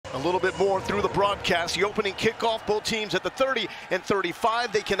little bit more through the broadcast. The opening kickoff, both teams at the 30 and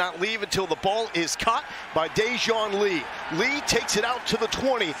 35. They cannot leave until the ball is caught by Dejon Lee. Lee takes it out to the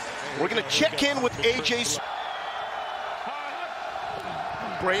 20. We're going to check in with A.J.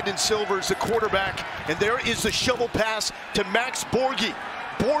 Brandon Silvers, the quarterback, and there is the shovel pass to Max Borghi.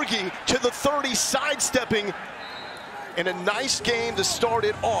 Borghi to the 30, sidestepping, and a nice game to start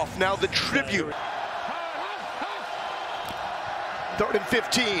it off. Now the tribute. 3rd and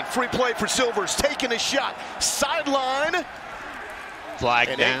 15, free play for Silvers, taking a shot, sideline, flag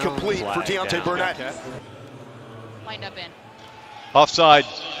and down, incomplete for Deontay Burnett. Wind up in. Offside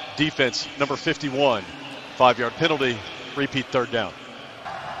defense, number 51, 5-yard penalty, repeat 3rd down.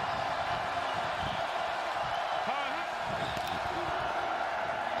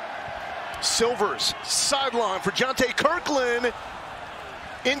 Silvers, sideline for Jonte Kirkland,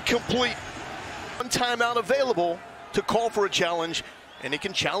 incomplete. One timeout available to call for a challenge, and he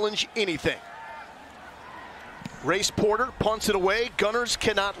can challenge anything. Race Porter punts it away. Gunners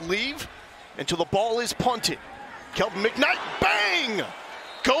cannot leave until the ball is punted. Kelvin McKnight, bang!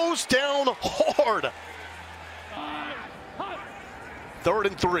 Goes down hard. 3rd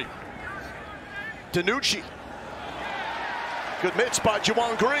and 3. DiNucci. Good miss by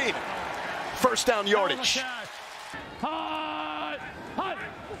Juwan Green. 1st down yardage.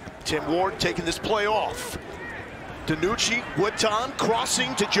 Tim Ward taking this play off. DiNucci, Woodton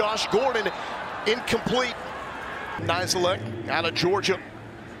crossing to Josh Gordon, incomplete. Nizelek out of Georgia.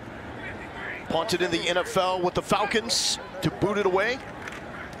 Punted in the NFL with the Falcons to boot it away.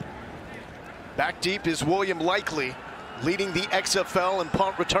 Back deep is William Likely, leading the XFL in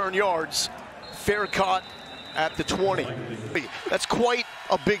punt return yards. Fair caught at the 20. That's quite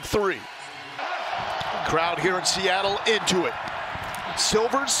a big 3. Crowd here in Seattle into it.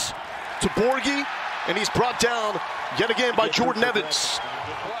 Silvers to Borghi, and he's brought down yet again by Jordan Evans.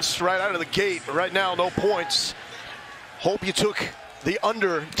 Right out of the gate, right now, no points. Hope you took the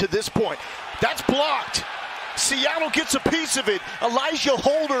under to this point. That's blocked. Seattle gets a piece of it. Elijah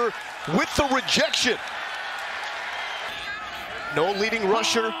Holder with the rejection. No leading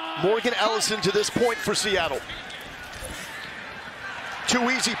rusher, Morgan Ellison to this point for Seattle. Too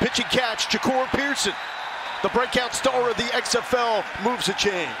easy, pitch and catch, Ja'Cour Pearson. The breakout star of the XFL moves the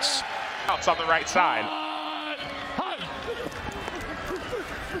chains. Outs on the right side.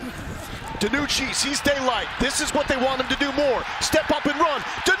 DiNucci sees daylight. This is what they want him to do more. Step up and run.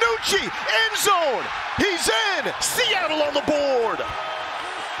 DiNucci, end zone. He's in. Seattle on the board.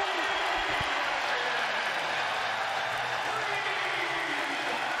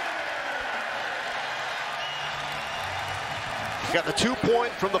 Got the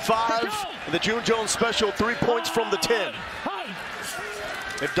 2-point from the 5, and the June Jones special, 3 points from the 10.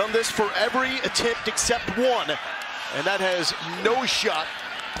 They've done this for every attempt except one, and that has no shot.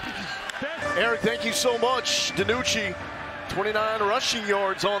 Eric, thank you so much. DiNucci, 29 rushing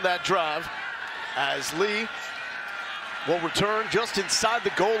yards on that drive, as Lee will return just inside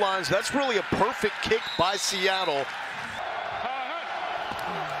the goal lines. That's really a perfect kick by Seattle.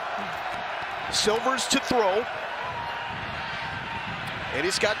 Silvers to throw. And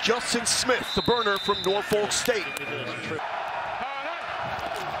he's got Justin Smith, the burner from Norfolk State.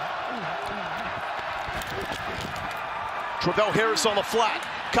 Travell Harris on the flat.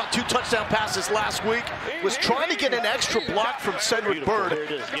 Caught 2 touchdown passes last week. Was trying to get an extra block from Cedric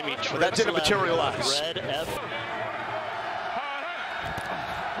Byrd, but that didn't materialize.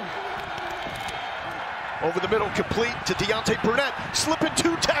 Over the middle, complete to Deontay Burnett. Slipping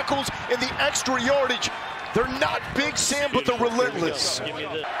 2 tackles in the extra yardage. They're not big, Sam, but they're relentless. You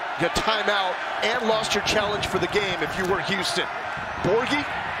got timeout and lost your challenge for the game if you were Houston. Borghi,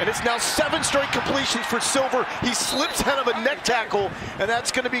 and it's now 7 straight completions for Silver. He slips out of a neck tackle, and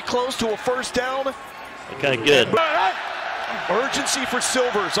that's going to be close to a 1st down. Okay, good. Urgency for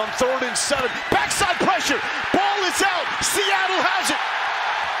Silvers on 3rd and 7. Backside pressure. Ball is out. Seattle has it.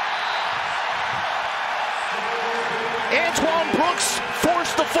 Antoine Brooks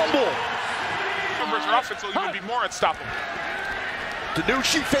forced the fumble. Are offense, so you would be more unstoppable.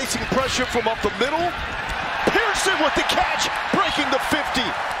 DiNucci facing pressure from up the middle. Pearson with the catch, breaking the 50.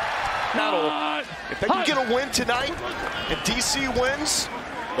 If they can get a win tonight and DC wins,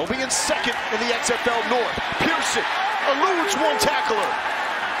 they'll be in 2nd in the XFL North. Pearson eludes 1 tackler.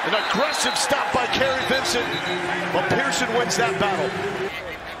 An aggressive stop by Kerry Vincent, but Pearson wins that battle.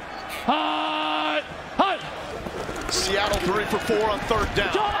 Seattle 3 for 4 on 3rd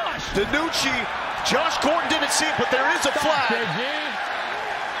down. DiNucci. Josh Gordon didn't see it, but there is a flag.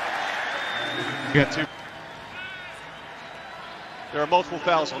 You got 2. There are multiple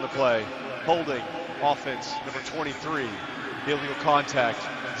fouls on the play. Holding, offense, number 23. Illegal contact,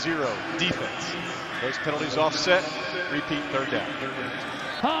 0 defense. Those penalties offset, repeat third down.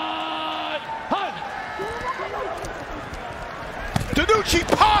 DiNucci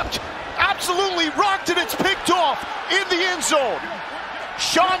popped, absolutely rocked, and it's picked off in the end zone.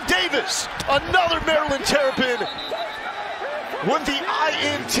 Sean Davis, another Maryland Terrapin with the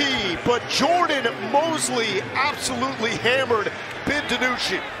INT, but Jordan Mosley absolutely hammered Ben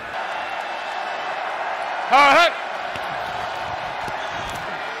DiNucci.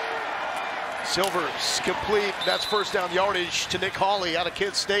 Silvers complete, that's first down yardage to Nick Hawley out of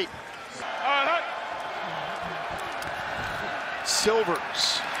Kent State.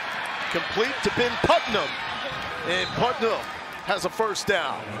 Silvers complete to Ben Putnam, and Putnam has a first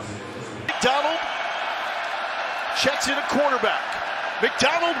down. McDonald checks in at quarterback.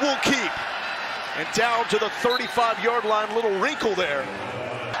 McDonald will keep, and down to the 35-yard line, little wrinkle there.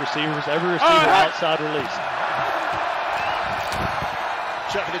 Receivers, every receiver outside release.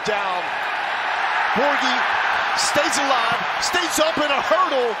 Checking it down. Borghi stays alive, stays up in a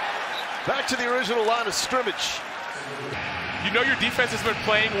hurdle. Back to the original line of scrimmage. You know your defense has been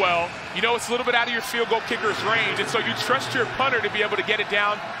playing well. You know it's a little bit out of your field goal kicker's range, and so you trust your punter to be able to get it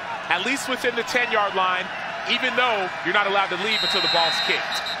down at least within the 10-yard line, even though you're not allowed to leave until the ball's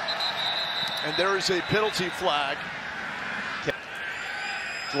kicked. And there is a penalty flag.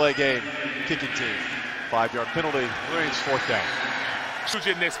 Delay game, kicking team. 5-yard penalty, remains fourth down. Huge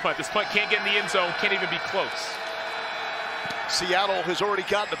in this punt. This punt can't get in the end zone, can't even be close. Seattle has already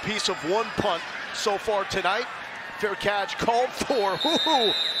gotten a piece of one punt so far tonight. Fair catch called for.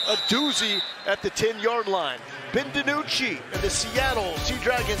 A doozy at the 10-yard line. Ben DiNucci and the Seattle Sea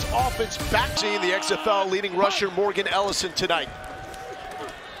Dragons offense back. Seeing the XFL leading rusher Morgan Ellison tonight.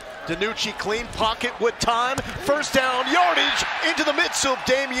 DiNucci clean pocket with time. First down yardage into the midst of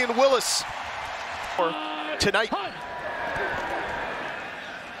Damian Willis. Tonight.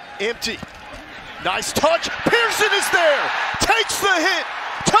 Empty. Nice touch. Pearson is there. Takes the hit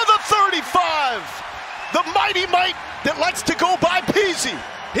to the 35. The mighty Mite that likes to go by Peasy.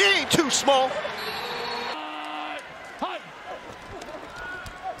 He ain't too small.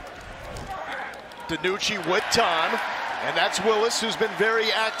 DiNucci with time, and that's Willis, who's been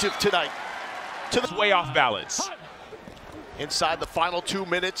very active tonight. To the way off balance. Inside the final 2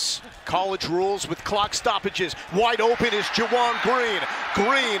 minutes, college rules with clock stoppages. Wide open is Jawan Green.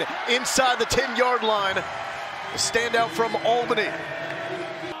 Green inside the 10-yard line. The standout from Albany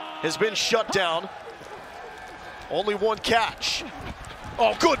has been shut down. Only one catch.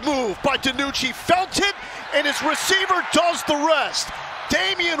 Oh, good move by DiNucci. Felt it, and his receiver does the rest.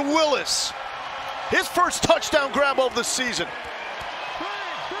 Damian Willis, his first touchdown grab of the season.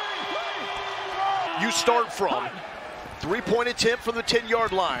 You start from three-point attempt from the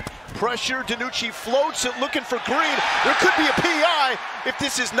 10-yard line. Pressure, DiNucci floats it, looking for Green. There could be a PI if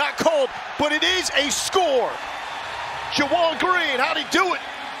this is not called, but it is a score. Jawan Green, how'd he do it?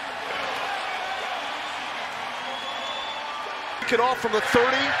 It off from the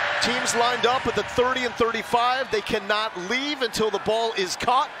 30. Teams lined up at the 30 and 35. They cannot leave until the ball is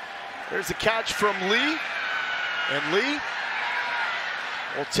caught. There's the catch from Lee. And Lee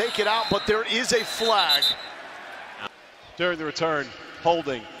will take it out, but there is a flag. During the return,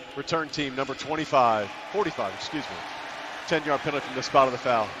 holding, return team number 45, excuse me. 10-yard penalty from the spot of the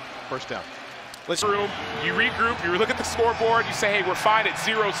foul. First down. Let's room. You regroup, you look at the scoreboard, you say, hey, we're fine at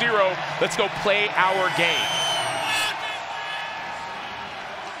 0-0. Let's go play our game.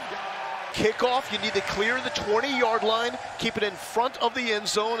 Kickoff, you need to clear the 20-yard line, keep it in front of the end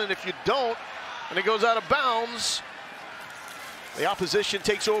zone, and if you don't, and it goes out of bounds, the opposition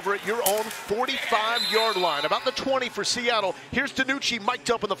takes over at your own 45-yard line, about the 20 for Seattle. Here's DiNucci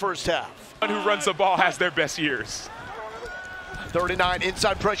mic'd up in the first half. One who runs the ball has their best years. 39,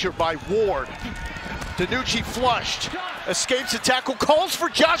 inside pressure by Ward. DiNucci flushed, escapes the tackle, calls for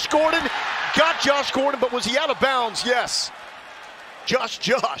Josh Gordon. Got Josh Gordon, but was he out of bounds? Yes.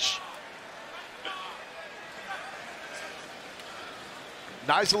 Josh.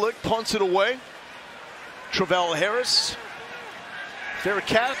 Nizilik punts it away. Travell Harris, fair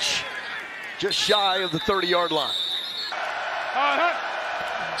catch, just shy of the 30-yard line.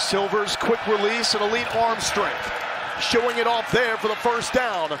 Silver's quick release and elite arm strength, showing it off there for the first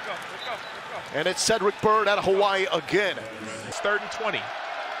down. And it's Cedric Bird out of Hawaii again. It's 3rd and 20.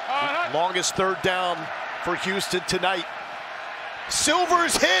 Longest third down for Houston tonight.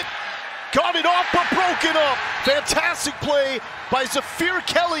 Silver's hit. Got it off, but broken up. Fantastic play by Zafir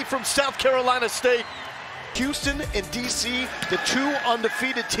Kelly from South Carolina State. Houston and DC, the two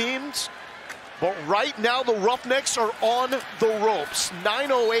undefeated teams. But right now, the Roughnecks are on the ropes.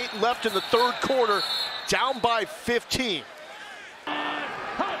 9:08 left in the third quarter, down by 15.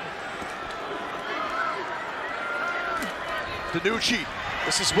 DiNucci,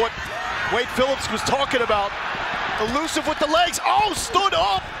 this is what Wade Phillips was talking about. Elusive with the legs. Oh, stood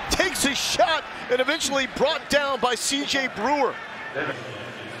up, takes a shot, and eventually brought down by C.J. Brewer.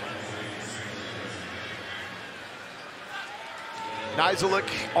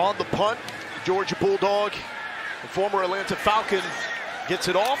 Nizilik on the punt. Georgia Bulldog, the former Atlanta Falcon, gets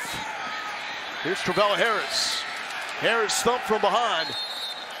it off. Here's Travella Harris. Harris thumped from behind.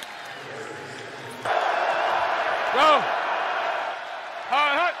 Go!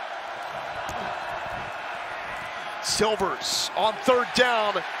 Hot. Silvers on third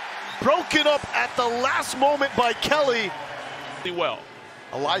down, broken up at the last moment by Kelly. Well.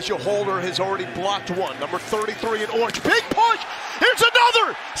 Elijah Holder has already blocked one. Number 33 in orange. Big push! Here's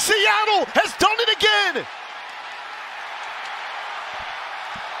another! Seattle has done it again!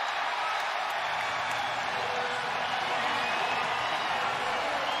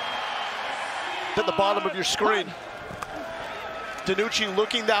 At the bottom of your screen. DiNucci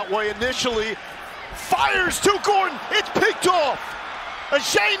looking that way initially. Fires to Gordon. It's picked off.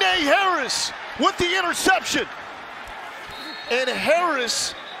 Ajane Harris with the interception. And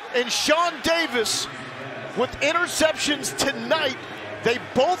Harris and Sean Davis with interceptions tonight. They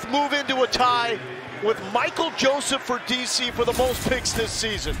both move into a tie with Michael Joseph for DC for the most picks this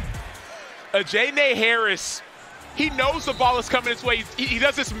season. Ajane Harris, he knows the ball is coming his way. He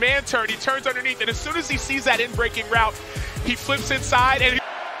does this man turn. He turns underneath, and as soon as he sees that in-breaking route, he flips inside and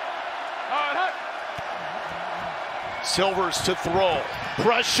Silvers to throw.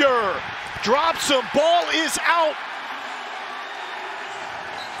 Pressure. Drops him. Ball is out.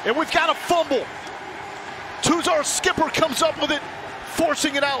 And we've got a fumble. Tuzar Skipper comes up with it,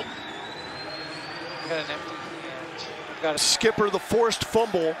 forcing it out. Got Skipper, the forced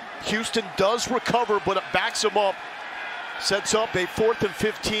fumble. Houston does recover, but it backs him up. Sets up a 4th and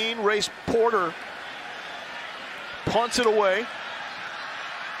 15. Race Porter punts it away.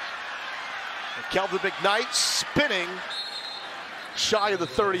 And Kelvin McKnight spinning shy of the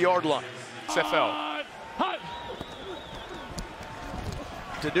 30-yard line. XFL.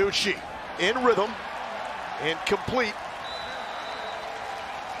 DiNucci in rhythm, incomplete.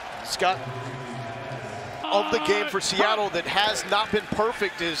 Scott of the game for Seattle that has not been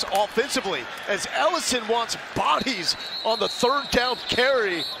perfect is offensively, as Ellison wants bodies on the third down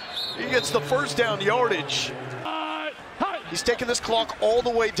carry. He gets the first down yardage. He's taking this clock all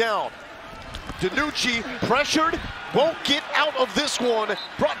the way down. DiNucci pressured, won't get out of this one,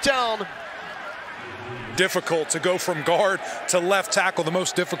 brought down. Difficult to go from guard to left tackle, the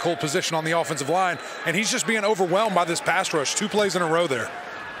most difficult position on the offensive line, and he's just being overwhelmed by this pass rush. 2 plays in a row there.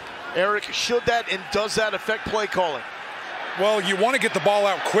 Eric, should that and does that affect play calling? Well, you want to get the ball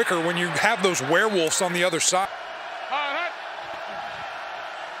out quicker when you have those werewolves on the other side.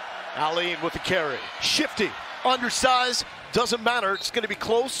 Aline with the carry. Shifty, undersized, doesn't matter. It's going to be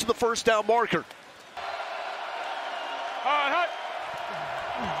close to the first down marker.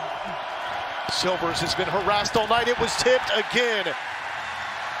 Silvers has been harassed all night. It was tipped again.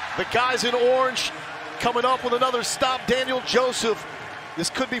 The guys in orange coming up with another stop. Daniel Joseph. This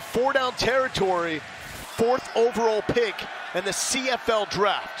could be 4-down territory. 4th overall pick in the CFL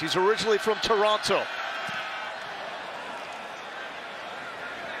draft. He's originally from Toronto.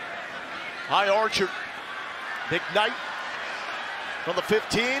 High Archer. McKnight from the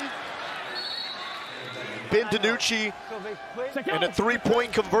 15. Ben DiNucci and a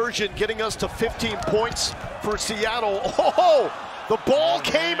 3-point conversion getting us to 15 points for Seattle. Oh, the ball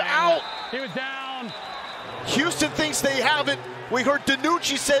came out. He was down. Houston thinks they have it. We heard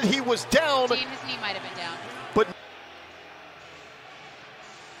DiNucci said he was down. His knee might have been down. But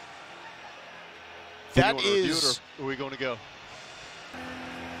that is, where are we going to go?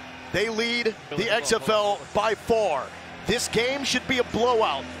 They lead the XFL by far. This game should be a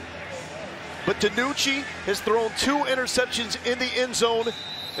blowout. But DiNucci has thrown 2 interceptions in the end zone,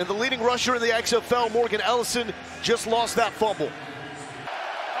 and the leading rusher in the XFL, Morgan Ellison, just lost that fumble.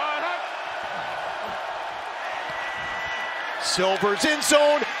 Silvers in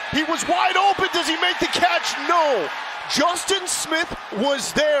zone. He was wide open. Does he make the catch? No. Justin Smith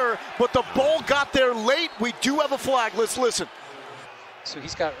was there, but the ball got there late. We do have a flag. Let's listen. So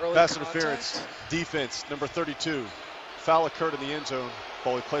he's got early Pass contact. interference, defense, number 32. Foul occurred in the end zone.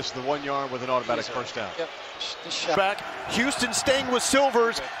 Ball replaced the 1 yard with an automatic first down. Yep. This shot. Back. Houston staying with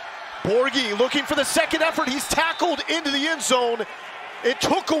Silvers. Borghi looking for the second effort. He's tackled into the end zone. It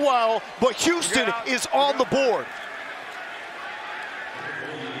took a while, but Houston is on the board.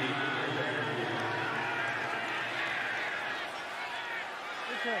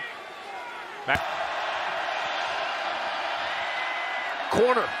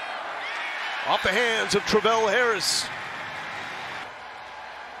 Corner off the hands of Travella Harris.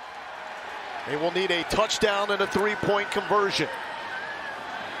 They will need a touchdown and a three-point conversion.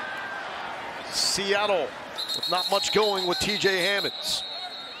 Seattle with not much going with TJ Hammonds.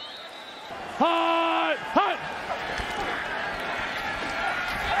 Hut! Hut!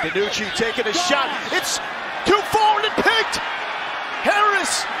 DiNucci taking a shot. It's too forward and picked.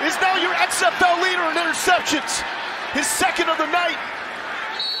 Harris is now your XFL leader in interceptions. His second of the night.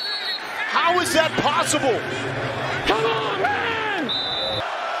 How is that possible? Come on, man!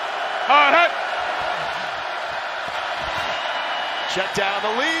 Check down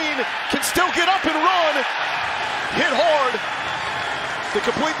the lean. Can still get up and run. Hit hard. To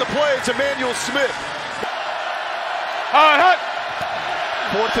complete the play, it's Emmanuel Smith.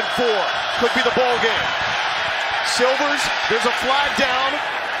 4th and 4. Could be the ball game. Silvers, there's a flag down.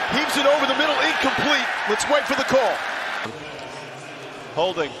 Heaves it over the middle, incomplete. Let's wait for the call.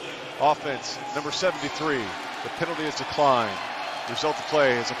 Holding. Offense, number 73. The penalty is declined. Result of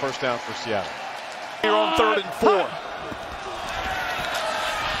play is a first down for Seattle. Here on 3rd and 4.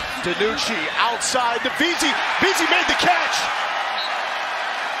 DiNucci outside to Veazey. Veazey made the catch.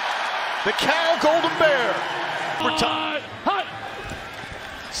 The Cal Golden Bear. Time.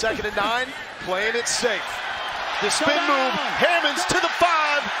 2nd and 9. Playing it safe. The spin move. Hammonds to the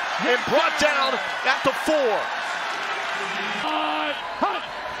 5 and brought down at the 4.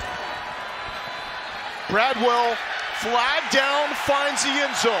 Bradwell flag down, finds the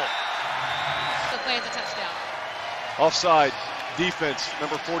end zone. The play is a touchdown. Offside. Defense,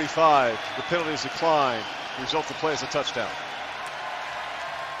 number 45. The penalty is declined. Result of play is a touchdown.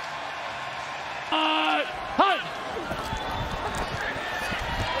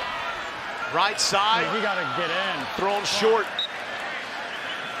 Right side. We gotta get in. Thrown short.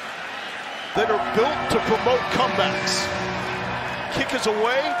 That are built to promote comebacks. Kick is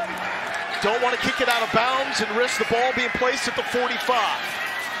away. Don't want to kick it out of bounds and risk the ball being placed at the 45.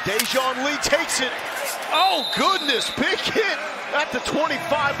 Dejon Lee takes it. Oh, goodness. Big hit at the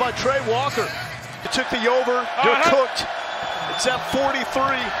 25 by Trey Walker. It took the over. You're cooked. It's at 43.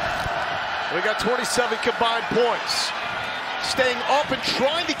 We got 27 combined points. Staying up and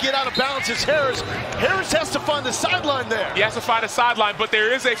trying to get out of bounds is Harris. Harris has to find the sideline there. He has to find a sideline, but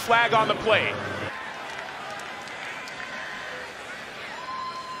there is a flag on the play.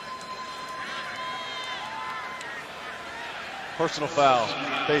 Personal foul,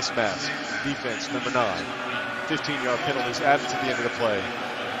 face mask, defense, number 9. 15-yard penalties added to the end of the play.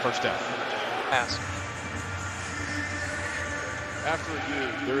 First down. Pass. After review,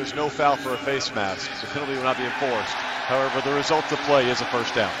 there is no foul for a face mask. The penalty will not be enforced. However, the result of the play is a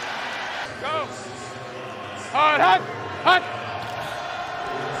first down. Go. Hut.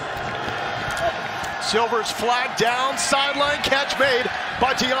 Silver's flag down, sideline catch made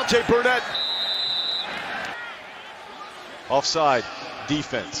by Deontay Burnett. Offside,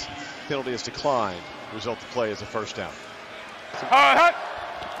 defense. Penalty is declined. Result of play is a first down.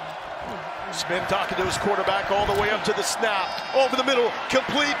 Smith talking to his quarterback all the way up to the snap. Over the middle,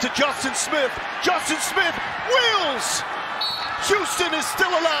 complete to Justin Smith. Justin Smith wheels! Houston is still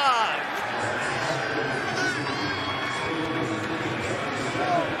alive!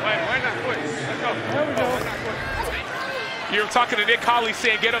 You're talking to Nick Holley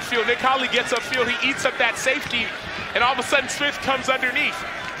saying get upfield. Nick Holley gets upfield. He eats up that safety, and all of a sudden Smith comes underneath.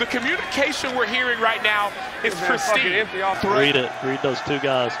 The communication we're hearing right now is pristine. Read it. Read those two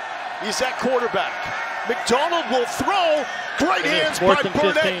guys. He's at quarterback. McDonald will throw. Great hands by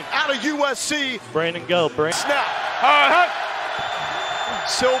Burnett out of USC. Brandon, go. Brandon. Snap.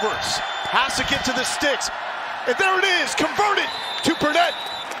 Silvers has to get to the sticks. And there it is, converted to Burnett.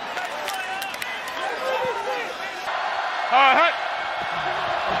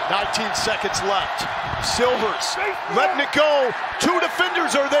 19 seconds left. Silvers letting it go. 2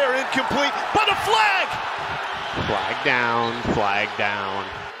 defenders are there, incomplete, but a flag. Flag down, flag down.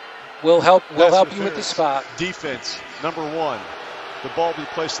 We'll help you with the spot. Defense, number 1. The ball be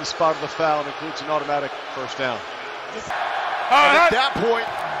placed in the spot of the foul and includes an automatic first down. And at that point,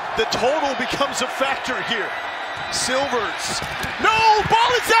 the total becomes a factor here. Silvers. No,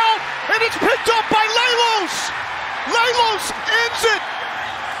 ball is out, and it's picked up by Lalos. Lalos ends it.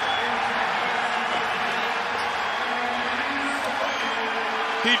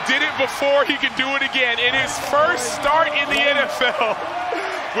 He did it before, he can do it again. In his first start in the NFL.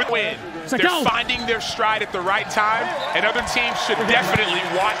 With win. They're finding their stride at the right time, and other teams should definitely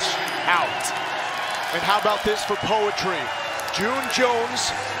watch out. And how about this for poetry? June Jones,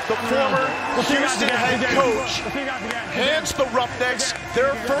 the former Houston head coach, hands the Roughnecks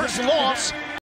their first loss